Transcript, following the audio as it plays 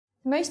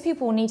Most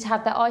people will need to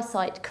have their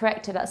eyesight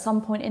corrected at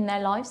some point in their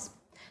lives.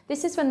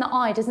 This is when the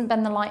eye doesn't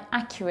bend the light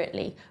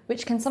accurately,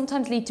 which can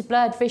sometimes lead to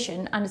blurred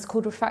vision and is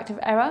called refractive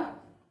error.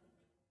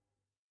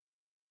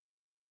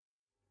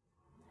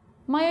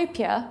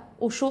 Myopia,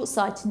 or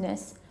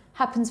short-sightedness,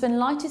 happens when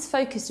light is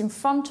focused in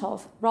front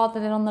of rather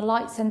than on the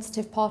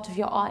light-sensitive part of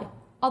your eye,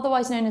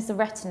 otherwise known as the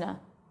retina.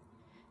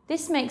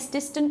 This makes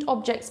distant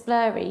objects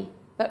blurry,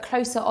 but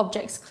closer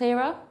objects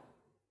clearer.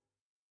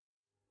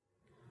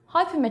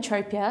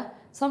 Hypermetropia,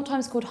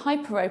 sometimes called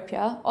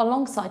hyperopia or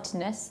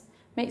long-sightedness,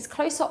 makes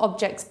closer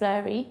objects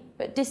blurry,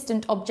 but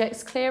distant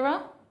objects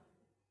clearer.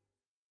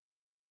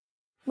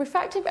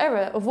 Refractive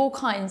error of all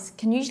kinds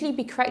can usually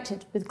be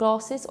corrected with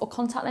glasses or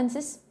contact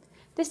lenses.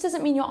 This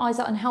doesn't mean your eyes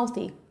are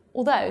unhealthy,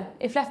 although,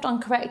 if left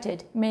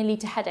uncorrected, it may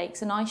lead to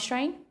headaches and eye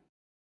strain.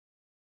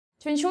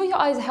 To ensure your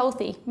eyes are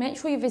healthy, make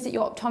sure you visit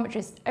your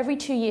optometrist every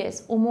 2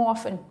 years or more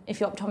often if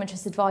your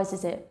optometrist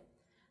advises it.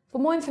 For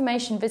more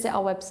information, visit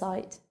our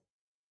website.